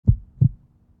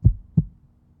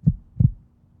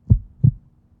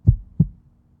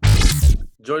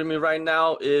Joining me right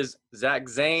now is Zach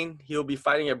Zane. He'll be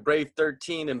fighting at Brave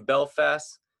 13 in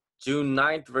Belfast, June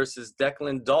 9th versus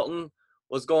Declan Dalton.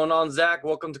 What's going on, Zach?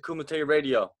 Welcome to Kumite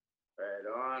Radio.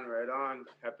 Right on, right on.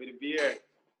 Happy to be here.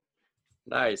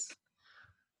 Nice.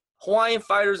 Hawaiian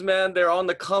fighters, man, they're on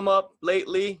the come up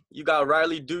lately. You got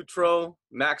Riley Dutro,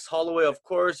 Max Holloway, of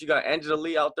course. You got Angela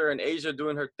Lee out there in Asia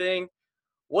doing her thing.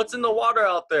 What's in the water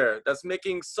out there that's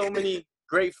making so many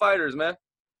great fighters, man?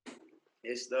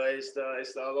 It's the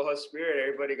aloha spirit.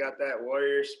 Everybody got that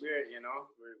warrior spirit, you know.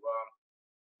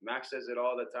 Max says it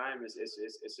all the time. It's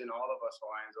in all of us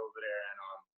Hawaiians over there, and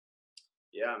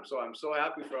yeah, I'm so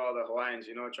happy for all the Hawaiians,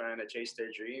 you know, trying to chase their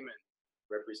dream and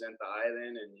represent the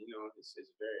island, and you know, it's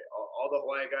very all the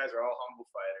Hawaii guys are all humble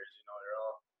fighters, you know.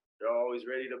 They're always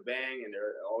ready to bang, and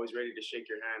they're always ready to shake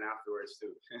your hand afterwards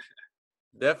too.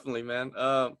 Definitely, man.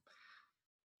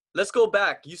 Let's go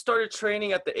back. You started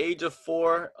training at the age of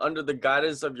 4 under the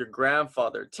guidance of your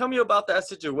grandfather. Tell me about that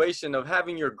situation of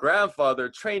having your grandfather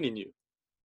training you.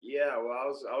 Yeah, well,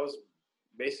 I was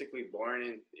basically born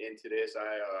into this.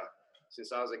 I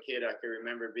since I was a kid, I can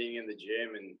remember being in the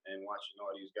gym and watching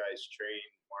all these guys train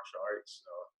martial arts.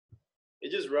 So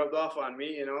it just rubbed off on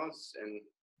me, you know, and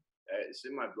it's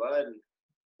in my blood.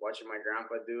 Watching my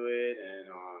grandpa do it,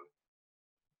 and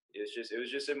it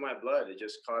was just in my blood. It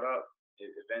just caught up.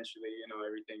 Eventually, you know,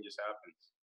 everything just happens.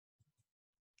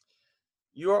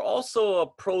 You are also a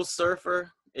pro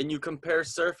surfer and you compare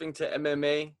surfing to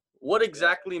MMA. What Yeah.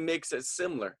 exactly makes it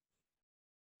similar?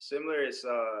 Similar is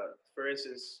for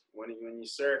instance, when you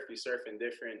surf in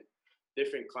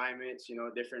different climates, you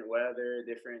know, different weather,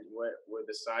 different what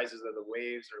the sizes of the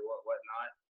waves or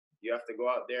whatnot. You have to go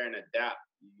out there and adapt.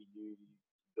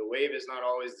 The wave is not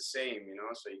always the same, you know.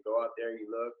 So you go out there,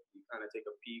 you look, you kind of take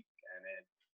a peek, and then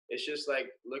it's just like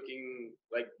looking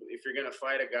like if you're gonna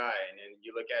fight a guy and then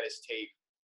you look at his tape.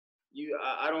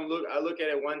 I don't look. I look at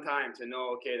it one time to know.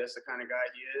 Okay, that's the kind of guy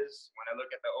he is. When I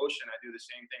look at the ocean, I do the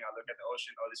same thing. I look at the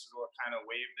ocean. Oh, this is what kind of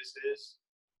wave this is,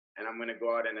 and I'm gonna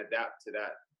go out and adapt to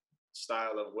that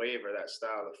style of wave or that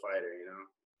style of fighter. You know,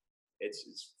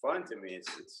 it's fun to me.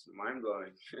 It's mind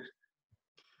blowing.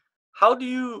 How do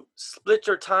you split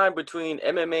your time between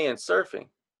MMA and surfing?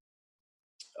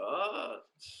 uh,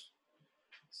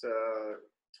 so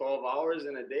 12 hours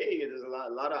in a day. There's a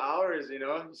lot of hours. You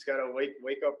know, just gotta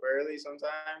wake up early.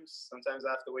 Sometimes I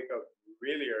have to wake up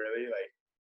really early. Like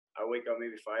I wake up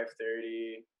maybe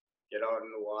 5:30, get out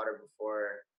in the water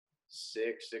before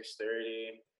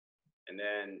 6:30, and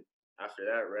then after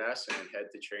that rest and then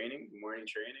head to training, morning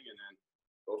training, and then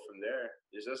go from there.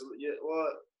 It's just yeah,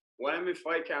 well, when I'm in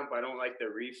fight camp, I don't like the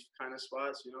reef kind of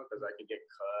spots, you know, because I could get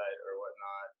cut or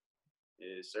whatnot.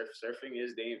 Surfing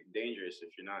is dangerous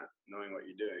if you're not knowing what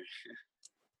you're doing.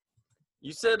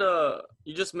 You said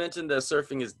you just mentioned that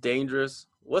surfing is dangerous.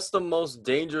 What's the most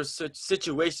dangerous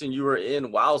situation you were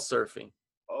in while surfing?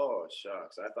 Oh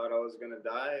shucks, I thought I was gonna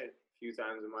die a few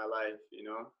times in my life, you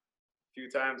know. Few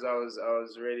times I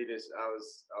was ready to I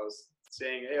was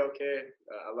saying, hey, okay,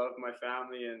 I love my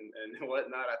family and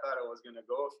whatnot. I thought I was gonna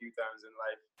go a few times in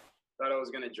life. Thought I was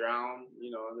gonna drown.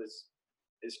 You know, this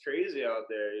it's crazy out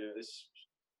there. You know, this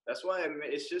that's why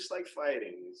it's just like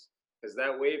fighting, because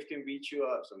that wave can beat you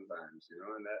up sometimes. You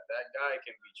know, and that guy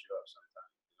can beat you up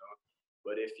sometimes. You know,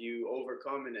 but if you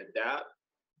overcome and adapt,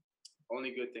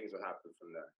 only good things will happen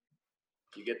from that.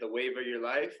 You get the wave of your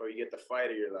life, or you get the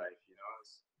fight of your life. You know,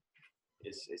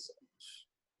 it's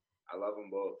I love them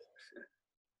both.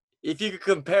 If you could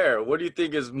compare, what do you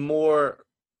think is more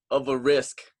of a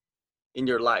risk in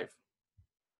your life?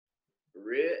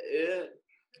 It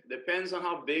depends on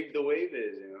how big the wave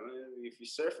is. You know, if you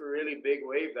surf a really big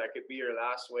wave, that could be your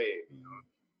last wave. You know,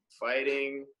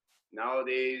 fighting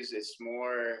nowadays it's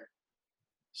more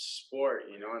sport.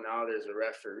 You know, now there's a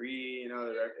referee. You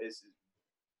know,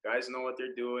 guys know what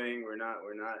they're doing. We're not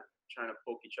trying to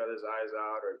poke each other's eyes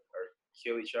out or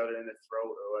kill each other in the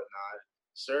throat or whatnot.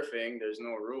 Surfing, there's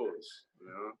no rules. You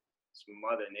know, it's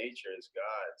Mother Nature, it's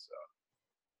God.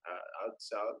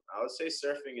 So I would say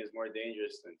surfing is more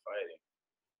dangerous than fighting.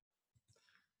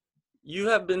 You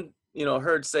have been,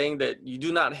 heard saying that you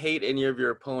do not hate any of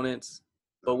your opponents,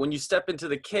 but No. when you step into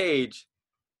the cage,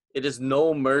 it is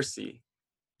no mercy.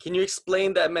 Can you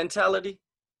explain that mentality?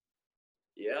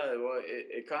 Yeah, well,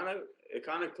 it kind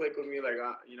of clicked with me. Like,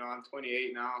 you know, I'm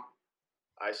 28 now.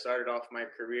 I started off my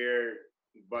career,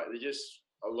 but just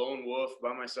a lone wolf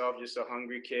by myself, just a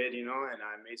hungry kid, you know. And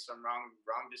I made some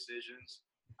wrong decisions.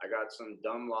 I got some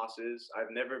dumb losses.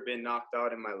 I've never been knocked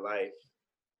out in my life.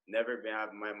 Never been.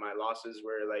 My losses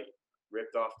were like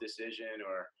ripped off decision,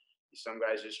 or some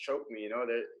guys just choked me. You know,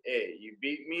 that hey, you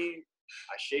beat me,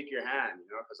 I shake your hand. You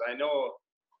know, because I know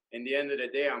in the end of the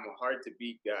day, I'm a hard to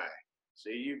beat guy. So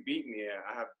you beat me,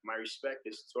 I have my respect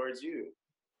is towards you.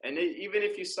 And even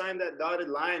if you sign that dotted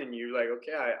line and you're like,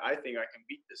 okay, I think I can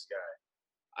beat this guy,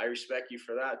 I respect you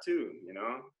for that too. You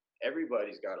know,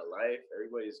 everybody's got a life,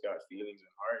 everybody's got feelings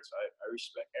and hearts. I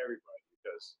respect everybody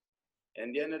because, at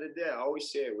the end of the day, I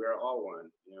always say we're all one.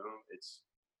 You know, it's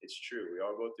true. We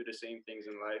all go through the same things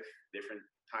in life, different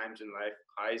times in life,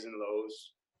 highs and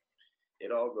lows.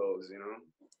 It all goes. You know,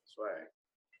 that's why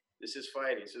this is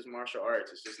fighting. This is martial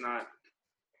arts. It's just not.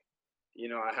 You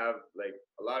know, I have like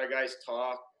a lot of guys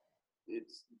talk.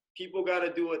 It's people got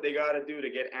to do what they got to do to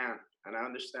get amped, and I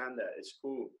understand that. It's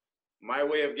cool. My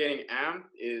way of getting amped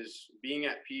is being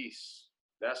at peace.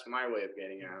 That's my way of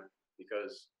getting amped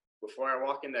because before I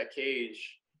walk in that cage,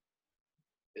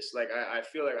 it's like I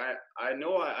feel like I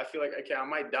know I feel like okay, I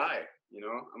might die. You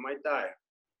know, I might die.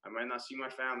 I might not see my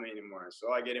family anymore.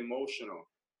 So I get emotional,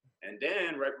 and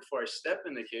then right before I step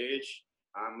in the cage,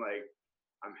 I'm like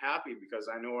I'm happy because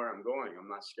I know where I'm going. I'm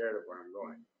not scared of where I'm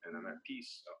going, and I'm at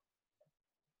peace. So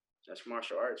that's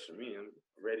martial arts for me. I'm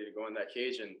ready to go in that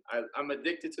cage, and I'm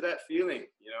addicted to that feeling.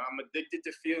 You know, I'm addicted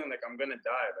to feeling like I'm gonna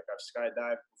die. Like I've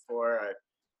skydived before.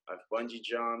 I've bungee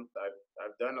jumped.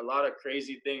 I've done a lot of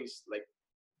crazy things. Like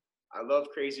I love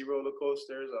crazy roller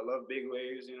coasters. I love big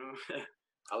waves. You know,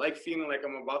 I like feeling like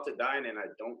I'm about to die, and then I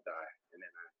don't die,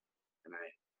 and I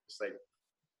it's like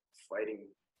fighting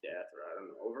death, or I don't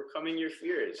know, overcoming your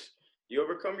fears. You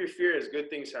overcome your fears, good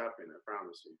things happen. I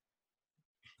promise you.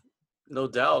 No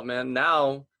doubt, man.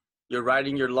 Now you're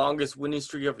riding your longest winning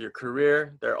streak of your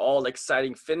career. They're all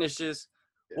exciting finishes.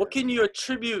 Yeah. What can you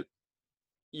attribute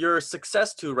your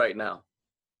success to right now?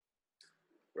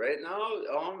 Right now,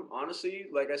 honestly,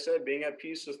 like I said, being at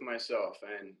peace with myself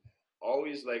and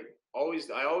always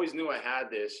I always knew I had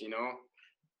this, you know.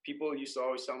 People used to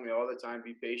always tell me all the time,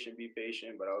 be patient,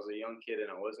 but I was a young kid and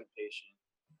I wasn't patient.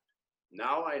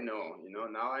 Now I know, you know,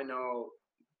 now I know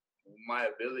my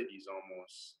abilities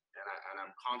almost and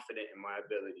I'm confident in my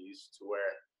abilities to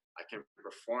where I can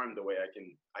perform the way I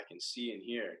can see and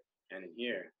hear and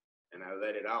hear and I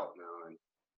let it out now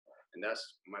and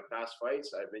that's my past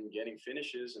fights. I've been getting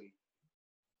finishes and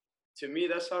to me,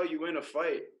 that's how you win a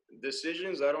fight.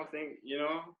 Decisions, I don't think, you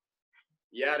know,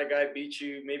 yeah, the guy beat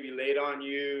you, maybe laid on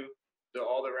you,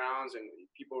 all the rounds, and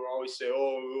people will always say,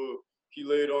 oh, he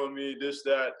laid on me, this,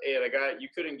 that. Hey, the guy, you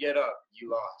couldn't get up, you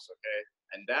lost, okay?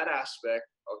 And that aspect,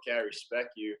 okay, I respect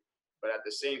you. But at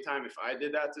the same time, if I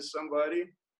did that to somebody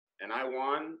and I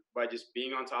won by just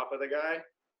being on top of the guy,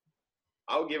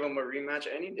 I'll give him a rematch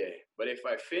any day. But if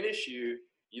I finish you,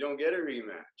 you don't get a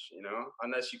rematch, you know,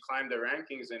 unless you climb the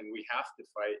rankings and we have to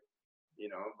fight, you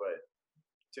know. But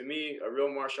to me, a real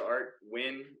martial art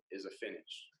win is a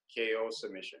finish, KO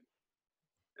submission,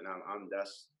 and I'm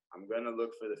gonna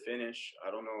look for the finish.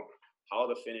 I don't know how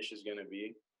the finish is gonna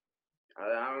be.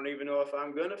 I don't even know if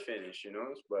I'm gonna finish, you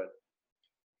know. But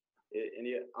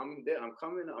I'm there. I'm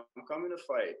coming. I'm coming to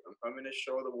fight. I'm coming to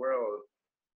show the world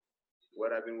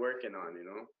what I've been working on, you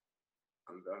know.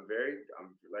 I'm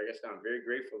like I said, I'm very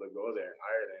grateful to go there in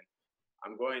Ireland.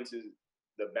 I'm going to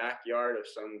the backyard of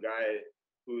some guy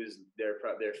who is their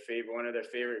favorite, one of their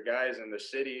favorite guys in the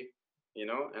city, you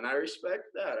know. And I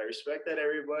respect that. I respect that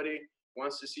everybody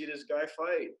wants to see this guy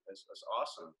fight. That's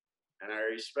awesome. And I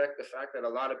respect the fact that a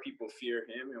lot of people fear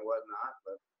him and whatnot.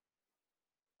 But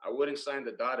I wouldn't sign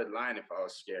the dotted line if I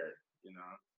was scared. You know,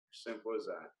 simple as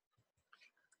that.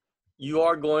 You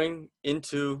are going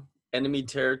into enemy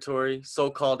territory,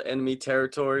 so-called enemy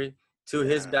territory, to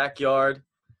his Yeah, backyard.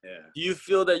 yeah. Do you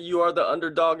feel that you are the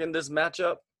underdog in this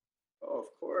matchup? Oh, of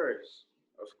course,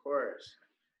 of course,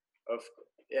 of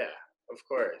yeah, of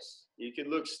course. You could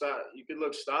look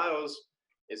Styles.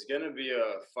 It's gonna be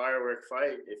a firework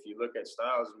fight. If you look at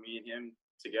Styles, me and him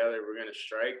together, we're gonna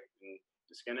strike, and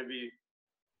it's gonna be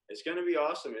it's gonna be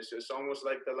awesome. It's almost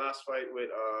like the last fight with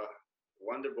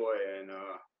Wonder Boy and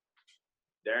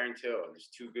Darren Till. There's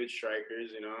two good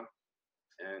strikers, you know,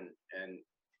 and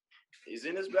he's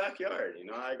in his backyard. You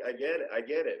know, I get it. I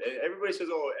get it. Everybody says,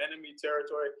 "Oh, enemy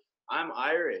territory." I'm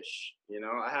Irish. You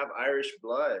know, I have Irish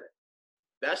blood.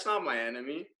 That's not my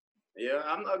enemy. Yeah,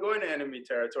 I'm not going to enemy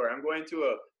territory. I'm going to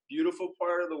a beautiful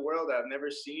part of the world that I've never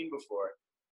seen before.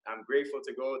 I'm grateful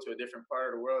to go to a different part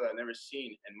of the world I've never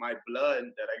seen. And my blood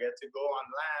that I get to go on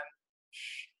land,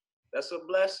 that's a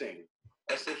blessing.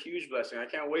 That's a huge blessing. I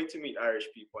can't wait to meet Irish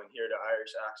people and hear the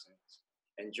Irish accents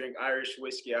and drink Irish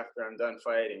whiskey after I'm done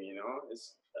fighting. You know,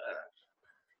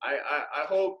 I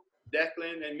hope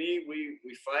Declan and me we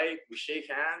fight, we shake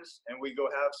hands, and we go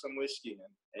have some whiskey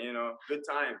and you know good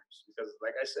times because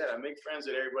like I said, I make friends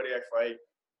with everybody I fight.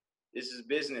 this is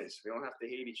business. We don't have to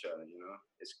hate each other, you know.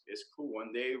 It's cool.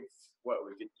 One day,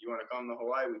 you want to come to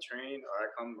Hawaii, we train, or I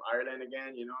come to Ireland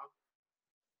again, you know.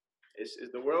 It's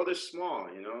the world is small,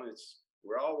 you know.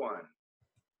 We're all one.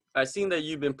 I've seen that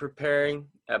you've been preparing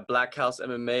at Black House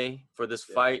MMA for this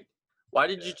Yeah, fight. Why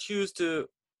did yeah. you choose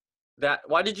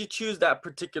why did you choose that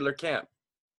particular camp?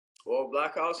 Well,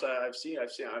 Black House,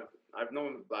 I've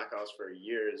known Black House for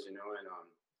years, you know, and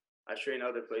I've trained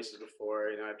other places before.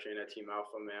 You know, I've trained at Team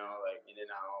Alpha Male, like in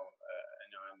and out,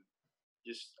 you know, and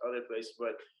just other places.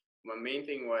 But my main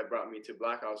thing why brought me to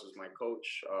Black House was my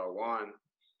coach, Juan,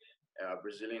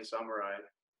 Brazilian Samurai,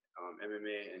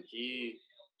 MMA, and he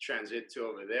transited to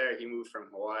over there. He moved from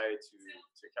Hawaii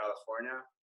to California,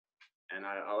 and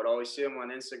I would always see him on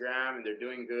Instagram, and they're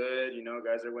doing good. You know,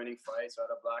 guys are winning fights out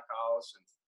of Black House, and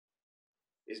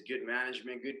it's good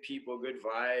management, good people, good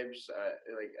vibes.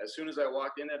 Like as soon as I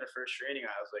walked in at the first training,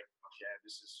 I was like, okay,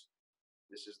 this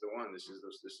is the one. This is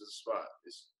the spot.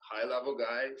 This high level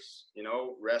guys, you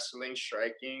know, wrestling,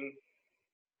 striking,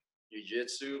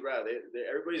 jiu-jitsu, bro.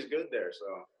 Everybody's good there. So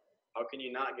how can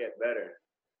you not get better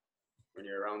when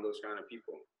you're around those kind of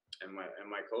people? And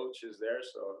my coach is there,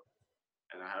 so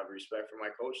and I have respect for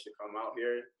my coach to come out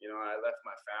here. You know, I left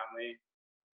my family.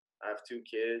 I have 2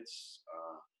 kids.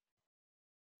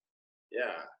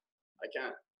 Yeah, I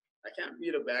can't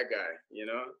be the bad guy. You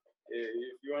know,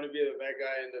 if you want to be the bad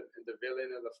guy and the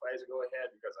villain of the fights, go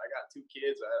ahead. Because I got 2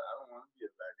 kids. I don't want to be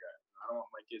the bad guy. I don't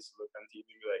want my kids to look on TV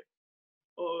and be like,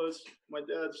 oh, it's my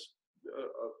dad's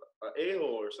a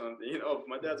a-hole or something. You know,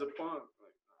 my dad's a punk.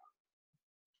 Like,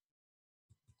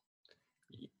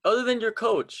 Other than your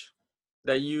coach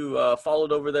that you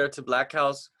followed over there to Black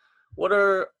House, what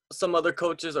are some other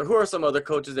coaches, or who are some other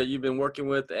coaches that you've been working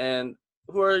with, and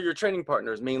who are your training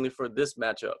partners mainly for this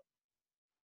matchup?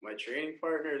 my training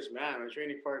partners, man, my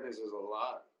training partners is a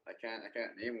lot. I can't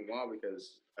name them all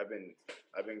because I've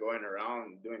been going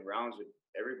around doing rounds with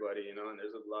everybody, you know, and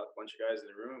there's a bunch of guys in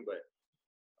the room, but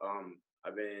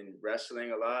I've been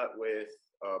wrestling a lot with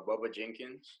Bubba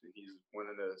Jenkins. He's one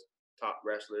of the top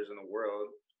wrestlers in the world.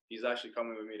 He's actually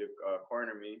coming with me to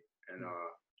corner me, and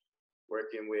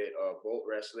working with Bolt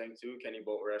Wrestling too, Kenny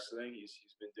Bolt Wrestling. He's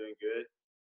been doing good.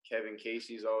 Kevin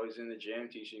Casey's always in the gym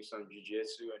teaching some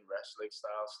jiu-jitsu and wrestling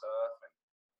style stuff and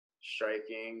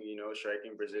striking, you know,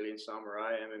 striking Brazilian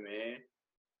Samurai MMA.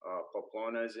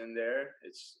 Poplona is in there.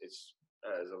 It's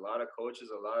there's a lot of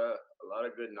coaches, a lot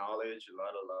of good knowledge, a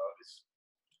lot of love.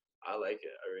 I like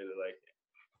it. I really like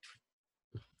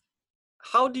it.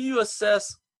 How do you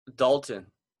assess Dalton?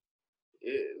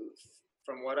 it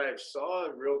from what I've saw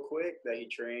real quick that he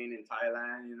trained in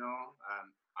Thailand, you know.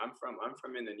 I'm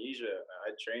from Indonesia.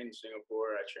 I trained in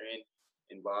Singapore. I trained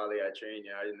in Bali. I've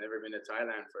never been to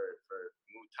Thailand for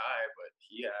Muay Thai, but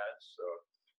he has. So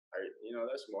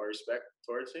that's more respect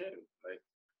towards him. Like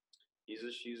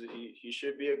he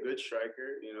should be a good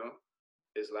striker, you know.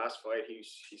 His last fight, he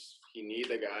kneed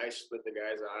the guy, split the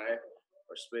guy's eye,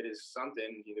 or split his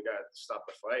something. He got to stop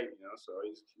the fight, you know. So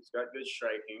he's got good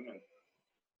striking,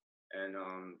 and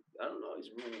I don't know.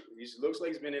 He looks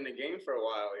like he's been in the game for a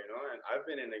while, you know. And I've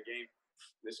been in the game.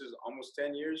 This is almost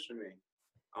 10 years for me.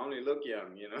 I only look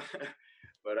young, you know.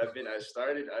 But I've been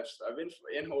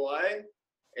in Hawaii.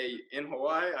 Hey, in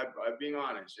Hawaii, I'm being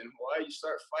honest. In Hawaii, you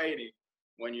start fighting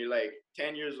when you're like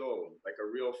 10 years old, like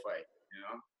a real fight, you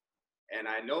know. And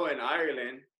I know in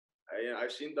Ireland,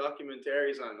 I've seen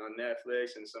documentaries on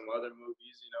Netflix and some other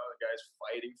movies, you know, the guys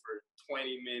fighting for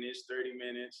 20 minutes, 30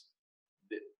 minutes.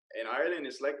 In Ireland,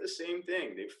 it's like the same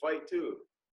thing. They fight too.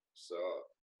 So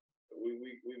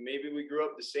we maybe we grew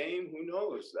up the same. Who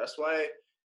knows? That's why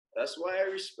I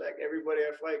respect everybody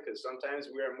I fight, because sometimes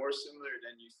we are more similar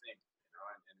than you think, you know,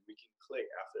 and we can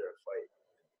click after a fight.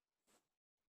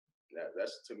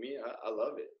 That's to me, I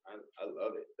love it. I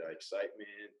love it. The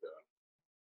excitement,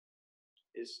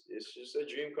 it's just a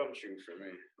dream come true for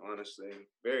me, honestly.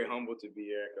 Very humble to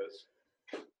be here because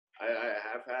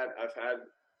I've had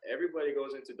everybody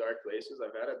goes into dark places.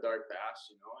 I've had a dark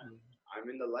past, you know, and I'm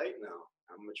in the light now.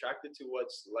 I'm attracted to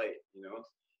what's light, you know.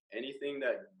 Anything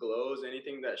that glows,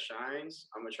 anything that shines,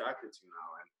 I'm attracted to now,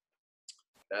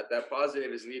 and that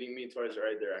positive is leading me towards the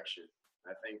right direction.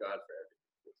 I thank God for everything.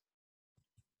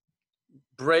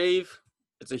 Brave.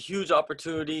 It's a huge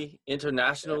opportunity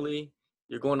internationally.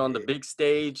 You're going on the big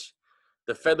stage.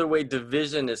 The featherweight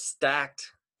division is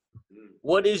stacked.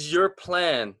 What is your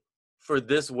plan for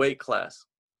this weight class?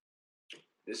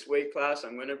 This weight class,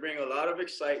 I'm going to bring a lot of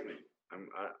excitement.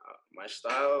 My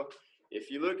style,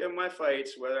 if you look at my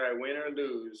fights, whether I win or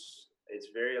lose, it's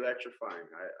very electrifying.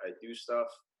 I do stuff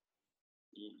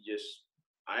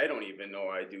I don't even even know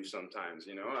I do sometimes.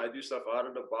 You know, I do stuff out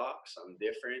of the box. I'm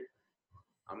different.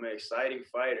 I'm an exciting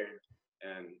fighter,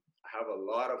 and I have a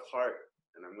lot of heart,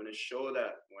 and I'm gonna show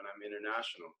that when I'm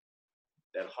international.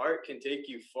 That heart can take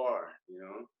you far, you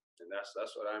know, and that's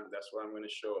what I'm gonna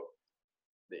show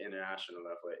the international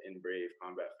level in Brave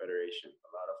Combat Federation.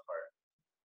 A lot of heart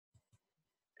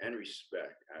and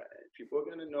respect. People are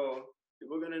gonna know.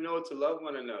 People are gonna know to love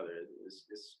one another.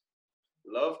 It's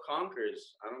love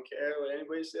conquers. I don't care what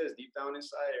anybody says. Deep down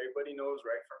inside, everybody knows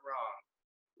right from wrong.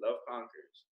 Love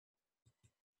conquers.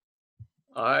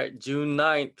 All right, June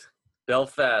 9th,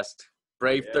 Belfast.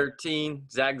 Brave Yeah. 13,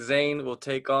 Zach Zane will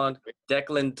take on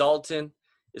Declan Dalton.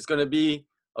 It's going to be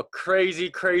a crazy,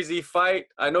 crazy fight.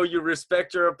 I know you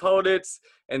respect your opponents,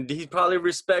 and he probably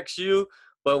respects you.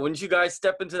 But when you guys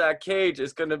step into that cage,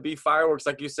 it's going to be fireworks,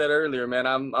 like you said earlier, man.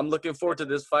 I'm looking forward to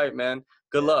this fight, man.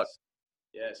 Good luck.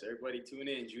 Yes, everybody tune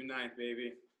in June 9th,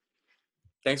 baby.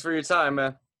 Thanks for your time,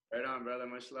 man. Right on, brother.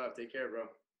 Much love. Take care, bro.